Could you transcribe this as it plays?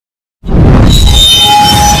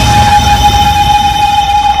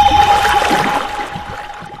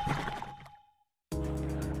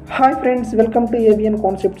Friends, welcome to AVN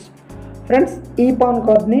concepts. Friends, ఈ pan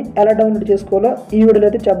కార్డ్ని ఎలా డౌన్లోడ్ చేసుకోవాలో ఈ వీడియోలో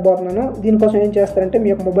అయితే చెప్పబోతున్నాను. దీనికోసం ఏం చేస్తారంటే మీ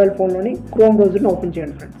యొక్క మొబైల్ ఫోన్లోని క్రోమ్ బ్రౌజర్ని ఓపెన్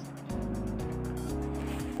చేయండి. ఫ్రెండ్స్,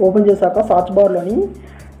 ఓపెన్ చేశాక సర్చ్ బార్లోని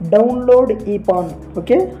డౌన్లోడ్ ఈ పాన్,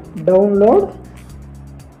 ఓకే, డౌన్లోడ్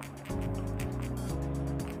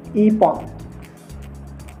ఈ పాన్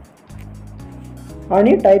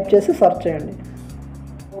అని టైప్ చేసి సెర్చ్ చేయండి.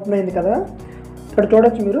 ఓపెన్ అయింది కదా, ఇక్కడ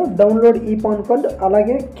చూడొచ్చు మీరు డౌన్లోడ్ ఈ పాన్ కార్డ్.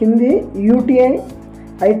 అలాగే కింది UTI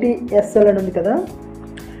ITSL అని ఉంది కదా,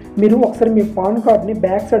 మీరు ఒకసారి మీ పాన్ కార్డ్ని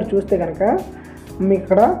బ్యాక్ సైడ్ చూస్తే కనుక మీకు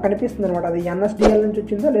ఇక్కడ కనిపిస్తుంది అనమాట. అది NSDL నుంచి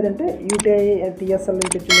వచ్చిందో లేదంటే UTI ITSL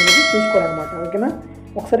నుంచి వచ్చిందో అనేది చూసుకోవాలన్నమాట. ఓకేనా,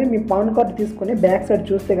 ఒకసారి మీ పాన్ కార్డు తీసుకొని బ్యాక్ సైడ్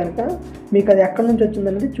చూస్తే కనుక మీకు అది ఎక్కడి నుంచి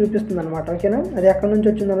వచ్చిందనేది చూపిస్తుంది అనమాట. ఓకేనా, అది ఎక్కడి నుంచి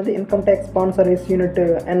వచ్చిందనేది income tax pan service unit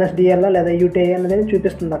NSDL లేదా UTI అనేది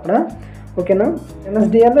చూపిస్తుంది అక్కడ. ఓకేనా,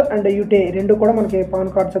 NSDL అండ్ UTI రెండు కూడా మనకి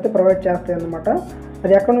పాన్ కార్డ్స్ అయితే ప్రొవైడ్ చేస్తాయి అన్నమాట.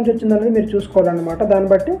 అది ఎక్కడి నుంచి వచ్చిందనేది మీరు చూసుకోవాలన్నమాట. దాన్ని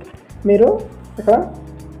బట్టి మీరు ఇక్కడ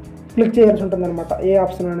క్లిక్ చేయాల్సి ఉంటుంది అనమాట, ఏ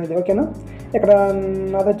ఆప్షన్ అనేది. ఓకేనా, ఇక్కడ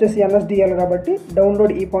అది వచ్చేసి NSDL కాబట్టి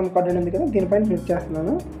డౌన్లోడ్ ఈ పాన్ కార్డ్ అనేది కదా, దీనిపైన క్లిక్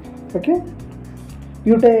చేస్తున్నాను. ఓకే,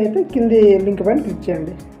 UTI అయితే కింది లింక్ పైన క్లిక్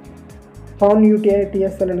చేయండి. పాన్ UTI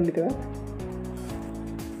TSL అని ఉంది కదా,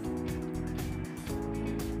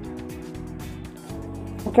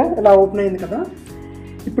 ఓకే, ఇలా ఓపెన్ అయింది కదా.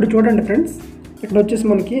 ఇప్పుడు చూడండి ఫ్రెండ్స్, ఇక్కడ వచ్చేసి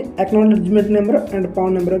మనకి acknowledgement number and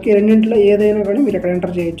pan number, okay, రెండింటిలో ఏదైనా కానీ మీరు ఇక్కడ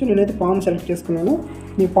ఎంటర్ చేయొచ్చు. నేనైతే పాన్ సెలెక్ట్ చేసుకున్నాను.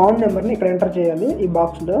 మీ పాన్ నెంబర్ని ఇక్కడ ఎంటర్ చేయాలి ఈ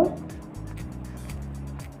బాక్స్లో.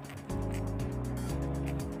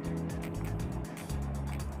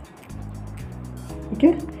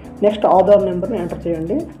 ఓకే, నెక్స్ట్ ఆధార్ నెంబర్ని ఎంటర్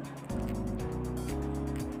చేయండి.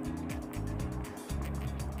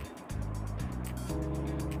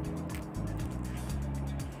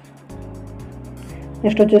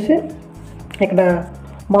 నెక్స్ట్ వచ్చేసి ఇక్కడ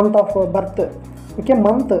month of birth, okay,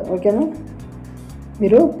 month, ఓకేనా,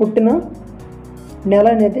 మీరు పుట్టిన నెల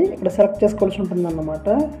అనేది ఇక్కడ సెలెక్ట్ చేసుకోవాల్సి ఉంటుంది అన్నమాట.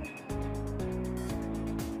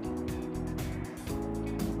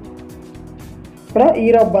 ఇక్కడ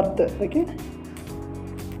ఇయర్ ఆఫ్ బర్త్, ఓకే,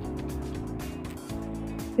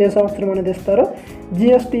 ఏ సంవత్సరం అనేది ఇస్తారో.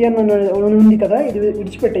 GSTN ఉంది కదా, ఇది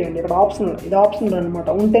విడిచిపెట్టేయండి. ఇక్కడ ఆప్షనల్, ఇది ఆప్షనల్ అనమాట.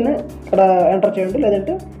 ఉంటేనే ఇక్కడ ఎంటర్ చేయండి,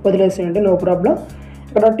 లేదంటే వదిలేసేయండి, నో ప్రాబ్లం.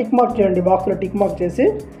 ఇక్కడ టిక్ మార్క్ చేయండి, బాక్స్లో టిక్ మార్క్ చేసి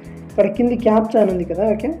ఇక్కడ కింది క్యాప్చా అని ఉంది కదా,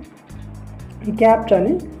 ఓకే, ఈ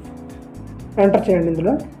క్యాప్చాని ఎంటర్ చేయండి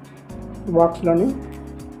ఇందులో బాక్స్లోని.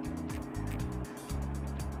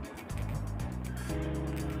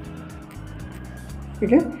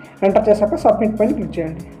 ఓకే, ఎంటర్ చేశాక సబ్మిట్ పైన క్లిక్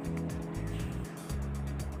చేయండి.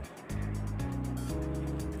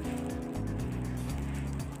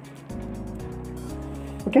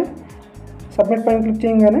 ఓకే, సబ్మిట్ పైన క్లిక్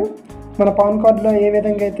చేయగానే మన పాన్ కార్డులో ఏ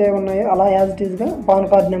విధంగా అయితే ఉన్నాయో అలా యాజ్ ఇట్ ఈస్గా పాన్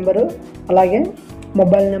కార్డ్ నెంబరు, అలాగే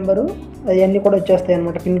మొబైల్ నెంబరు అవన్నీ కూడా వచ్చేస్తాయి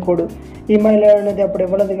అనమాట. పిన్ కోడ్, ఈమెయిల్ అనేది అప్పుడు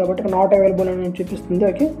ఇవ్వలేదు కాబట్టి నాట్ అవైలబుల్ అని చూపిస్తుంది.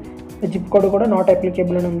 ఓకే, జిప్ కోడ్ కూడా నాట్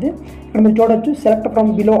అప్లికేబుల్ అని ఉంది. ఇక్కడ మీరు చూడొచ్చు, select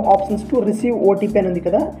from below options to receive OTP అని ఉంది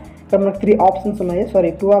కదా. ఇక్కడ మనకు 2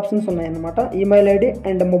 ఆప్షన్స్ ఉన్నాయి అన్నమాట, email ID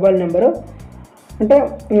and mobile number. అంటే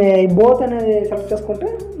బోత్ అనేది సెలెక్ట్ చేసుకుంటే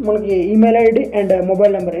మనకి email ID and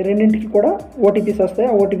mobile number రెండింటికి కూడా OTPs వస్తాయి.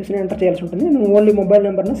 ఆ OTPsని ఎంటర్ చేయాల్సి ఉంటుంది. నేను ఓన్లీ మొబైల్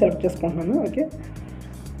నెంబర్ని సెలెక్ట్ చేసుకుంటున్నాను. ఓకే,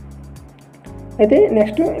 అయితే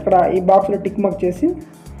నెక్స్ట్ ఇక్కడ ఈ బాక్స్లో టిక్ మార్క్ చేసి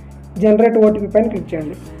జనరేట్ OTP పైన క్లిక్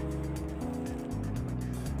చేయండి.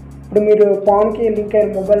 ఇప్పుడు మీరు పాన్కి లింక్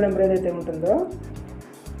అయిన మొబైల్ నెంబర్ ఏదైతే ఉంటుందో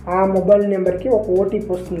ఆ మొబైల్ నెంబర్కి ఒక OTP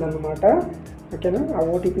వస్తుంది అన్నమాట. ఓకేనా, ఆ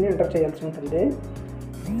OTPని ఎంటర్ చేయాల్సి ఉంటుంది.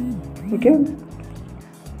 ఓకే,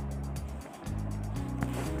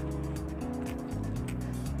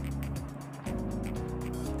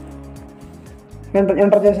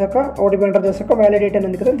 ఎంటర్ చేశాక OTP ఎంటర్ చేశాక వ్యాలిడేట్ అని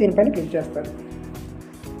ఉంది కదా, దీనిపైన క్లిక్ చేస్తారు.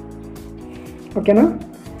 ఓకేనా,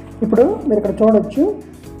 ఇప్పుడు మీరు ఇక్కడ చూడొచ్చు,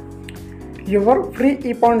 your free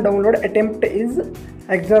ఈపాన్ download attempt is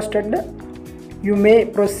exhausted, you may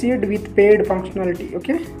proceed with paid functionality.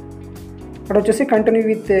 Okay, ఇక్కడ వచ్చేసి continue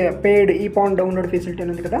with paid ఈపాన్ download facility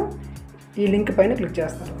అని ఉంది కదా, ఈ లింక్ పైన క్లిక్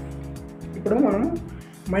చేస్తారు. ఇప్పుడు మనం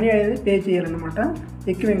మనీ అనేది పే చేయాలన్నమాట.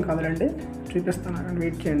 ఎక్కువేం కాదులండి, చూపిస్తాను,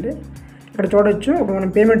 వెయిట్ చేయండి. ఇక్కడ చూడొచ్చు, ఇప్పుడు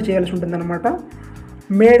మనం పేమెంట్ చేయాల్సి ఉంటుంది అనమాట.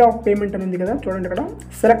 మేడ్ ఆఫ్ పేమెంట్ అని ఉంది కదా, చూడండి ఇక్కడ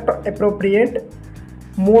select appropriate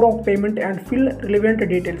mode of payment and fill relevant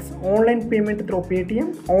details. Online payment through Paytm,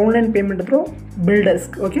 online payment through bill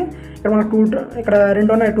desk. Okay, ఇక్కడ మనకు ఇక్కడ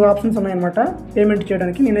 2 ఆప్షన్స్ ఉన్నాయన్నమాట పేమెంట్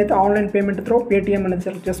చేయడానికి. నేనైతే ఆన్లైన్ పేమెంట్ త్రూ పేటిఎం అనేది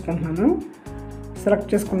సెలెక్ట్ చేసుకుంటున్నాను. సెలెక్ట్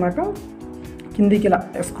చేసుకున్నాక కిందికి ఇలా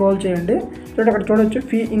స్క్రోల్ చేయండి. చూడండి, అక్కడ చూడొచ్చు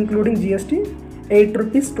ఫీ ఇంక్లూడింగ్ GST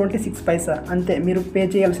 ₹8.26 అంతే. మీరు పే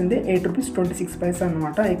చేయాల్సిందే ₹8.26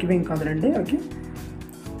 అనమాట, ఎక్కువేం కాదులండి. ఓకే,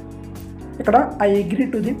 ఇక్కడ I agree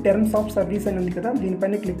to the terms of service అని ఉంది కదా,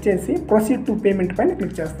 దీనిపైన క్లిక్ చేసి ప్రొసీడ్ టు పేమెంట్ పైన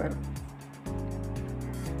క్లిక్ చేస్తారు.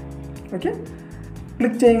 ఓకే,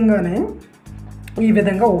 క్లిక్ చేయగానే ఈ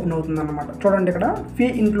విధంగా ఓపెన్ అవుతుంది అన్నమాట. చూడండి ఇక్కడ fee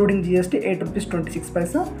including GST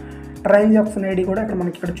 ₹8.26. Transaction ID కూడా ఇక్కడ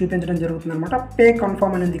మనకి ఇక్కడ చూపించడం జరుగుతుంది అనమాట. పే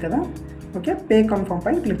కన్ఫర్మ్ అని ఉంది కదా, ఓకే పే కన్ఫర్మ్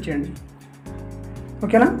పైన క్లిక్ చేయండి.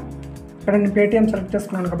 ఓకేనా, ఇక్కడ నేను పేటీఎం సెలెక్ట్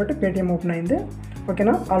చేసుకున్నాను కాబట్టి పేటీఎం ఓపెన్ అయింది.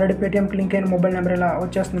 ఓకేనా, ఆల్రెడీ పేటీఎంకి లింక్ అయిన మొబైల్ నెంబర్ ఇలా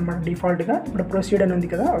వచ్చేస్తుంది అనమాట డిఫాల్ట్గా. ఇప్పుడు ప్రొసీడ్ అని ఉంది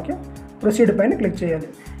కదా, ఓకే ప్రొసీడ్ పైన క్లిక్ చేయాలి.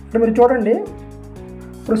 ఇప్పుడు మీరు చూడండి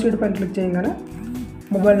ప్రొసీడ్ పైన క్లిక్ చేయగానే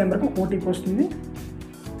మొబైల్ నెంబర్కి ఓటీపీ వస్తుంది.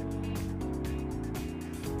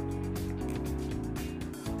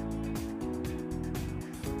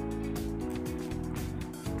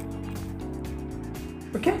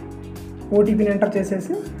 ఓకే, ఓటీపీని ఎంటర్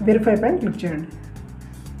చేసేసి వెరిఫై పైన క్లిక్ చేయండి.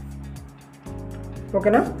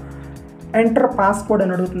 ఓకేనా, ఎంటర్ పాస్కోడ్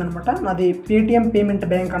అని అడుగుతుంది అనమాట. నాది పేటీఎం పేమెంట్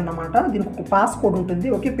బ్యాంక్ అన్నమాట. దీనికి ఒక పాస్కోడ్ ఉంటుంది.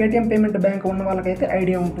 ఓకే, పేటీఎం పేమెంట్ బ్యాంక్ ఉన్న వాళ్ళకైతే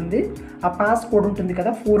ఐడియా ఉంటుంది. ఆ పాస్కోడ్ ఉంటుంది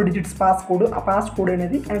కదా 4 డిజిట్స్ పాస్కోడ్, ఆ పాస్కోడ్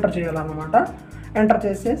అనేది ఎంటర్ చేయాలన్నమాట. ఎంటర్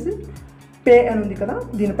చేసేసి పే అని ఉంది కదా,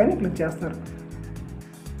 దీనిపైన క్లిక్ చేస్తారు.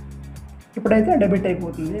 ఇప్పుడైతే డెబిట్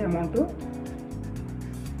అయిపోతుంది అమౌంట్.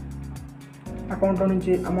 అకౌంట్లో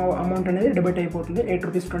నుంచి అమౌంట్ అనేది డెబిట్ అయిపోతుంది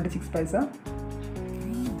 ₹8.26.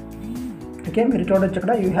 ఓకే, మీరు చూడొచ్చు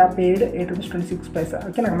ఇక్కడ యూ హ్యావ్ పేడ్ ₹8.26.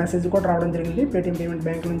 ఓకే, నాకు మెసేజ్ కూడా రావడం జరిగింది పేటీఎం పేమెంట్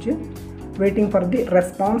బ్యాంక్ నుంచి. Waiting for the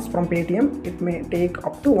response from Paytm, it may take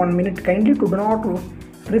up to 1 minute. Kindly to not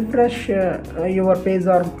refresh your page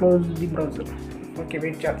or close the browser. Okay,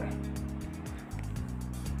 wait చేద్దాం.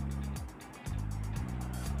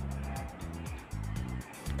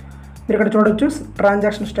 మీరు ఇక్కడ చూడొచ్చు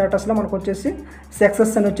transaction స్టేటస్లో మనకు వచ్చేసి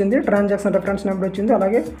సక్సెస్ అని వచ్చింది, ట్రాన్సాక్షన్ రెఫరెన్స్ నెంబర్ వచ్చింది,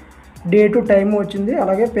 అలాగే డేటు టైము వచ్చింది,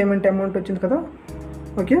 అలాగే పేమెంట్ అమౌంట్ వచ్చింది కదా.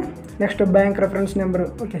 Okay, next bank reference number.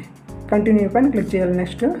 Okay, continue పైన క్లిక్ చేయాలి.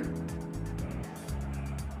 Next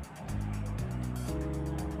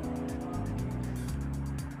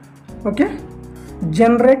okay,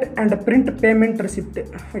 generate and print payment receipt.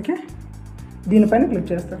 Okay, దీనిపైన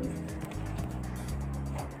క్లిక్ చేస్తాం.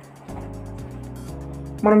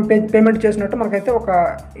 మనం పేమెంట్ చేసినట్టు మనకైతే ఒక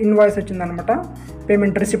ఇన్వాయిస్ వచ్చిందనమాట,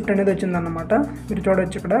 పేమెంట్ రిసిప్ట్ అనేది వచ్చిందన్నమాట. మీరు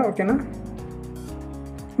చూడవచ్చు ఇక్కడ. ఓకేనా,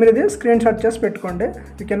 మీరు ఇది స్క్రీన్ షాట్ చేసి పెట్టుకోండి.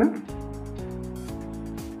 ఓకేనా,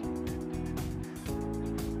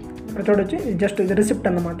 ఇక్కడ చూడొచ్చు ఇది జస్ట్ ఇది రిసిప్ట్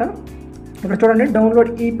అన్నమాట. ఇక్కడ చూడండి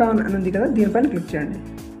డౌన్లోడ్ ఈపాన్ అని ఉంది కదా, దీనిపైన క్లిక్ చేయండి.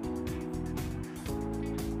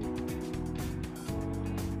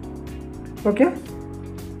 Okay,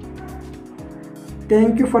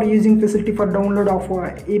 thank you for using facility for download of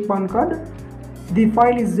ఈపాన్ card. The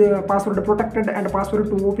file is password protected and password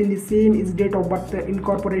to open the same is date of birth,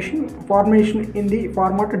 incorporation, formation in the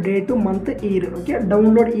format date, month, year. Okay,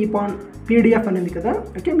 download EPON PDF అని ఉంది కదా.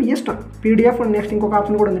 Okay, మీ ఇష్టం PDF. Next ఇంకొక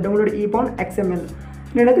option కూడా ఉంది, download EPON XML.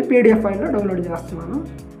 నేనైతే PDF ఫైల్లో download చేస్తున్నాను.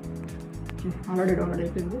 ఆల్రెడీ డౌన్లోడ్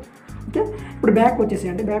అయిపోయింది. ఓకే, ఇప్పుడు బ్యాక్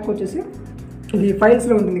వచ్చేసి బ్యాక్ వచ్చేసి ఇది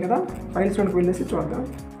ఫైల్స్లో ఉంటుంది కదా, ఫైల్స్లోకి వెళ్ళేసి చూద్దాం.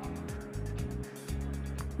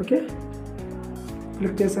 ఓకే,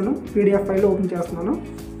 క్లిక్ చేశాను, PDF ఫైల్ ఓపెన్ చేస్తున్నాను.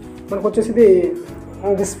 మనకు వచ్చేసి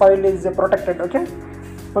this file is protected. Okay,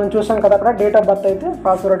 మనం చూసాం కదా అక్కడ డేట్ ఆఫ్ బర్త్ అయితే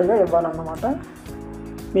పాస్వర్డ్గా ఇవ్వాలన్నమాట.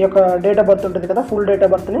 మీ యొక్క డేట్ ఆఫ్ బర్త్ ఉంటుంది కదా, ఫుల్ డేట్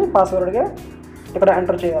ఆఫ్ బర్త్ని పాస్వర్డ్గా ఇక్కడ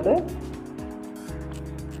ఎంటర్ చేయాలి.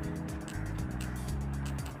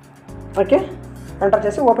 ఓకే, ఎంటర్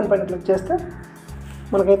చేసి ఓపెన్ పైన క్లిక్ చేస్తే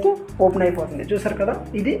మనకైతే ఓపెన్ అయిపోతుంది. చూసారు కదా,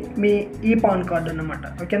 ఇది మీ ఈపాన్ కార్డ్ అన్నమాట.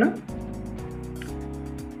 ఓకేనా,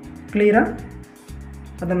 క్లియరా?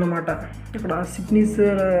 అదన్నమాట. ఇక్కడ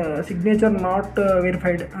సిగ్నేచర్ నాట్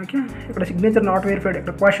వెరిఫైడ్. ఓకే, ఇక్కడ సిగ్నేచర్ నాట్ వెరిఫైడ్,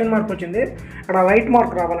 ఇక్కడ క్వశ్చన్ మార్క్ వచ్చింది, ఇక్కడ రైట్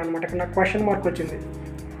మార్క్ రావాలన్నమాట. ఇక్కడ నాకు క్వశ్చన్ మార్క్ వచ్చింది.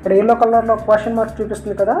 ఇక్కడ ఎల్లో కలర్లో క్వశ్చన్ మార్క్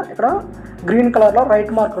చూపిస్తుంది కదా, ఇక్కడ గ్రీన్ కలర్లో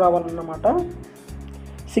రైట్ మార్క్ రావాలన్నమాట.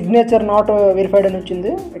 సిగ్నేచర్ నాట్ వెరిఫైడ్ అని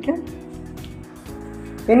వచ్చింది. Okay,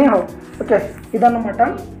 anyhow. ఓకే, ఇదన్నమాట.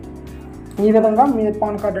 ఈ విధంగా మీ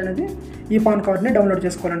పాన్ కార్డ్ అనేది ఈ పాన్ కార్డ్ని డౌన్లోడ్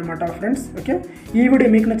చేసుకోవాలన్నమాట ఫ్రెండ్స్. ఓకే, ఈ వీడియో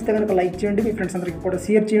మీకు నచ్చితే కనుక లైక్ చేయండి, మీ ఫ్రెండ్స్ అందరికీ కూడా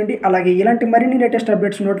షేర్ చేయండి. అలాగే ఇలాంటి మరిన్ని లేటెస్ట్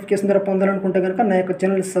అప్డేట్స్ నోటిఫికేషన్ ద్వారా పొందాలనుకుంటే కనుక నా యొక్క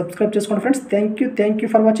ఛానల్ సబ్స్క్రైబ్ చేసుకోండి friends. Thank you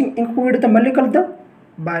for watching. ఇంకొక వీడియోతో మళ్ళీ కలుద్దాం.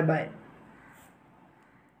 Bye bye.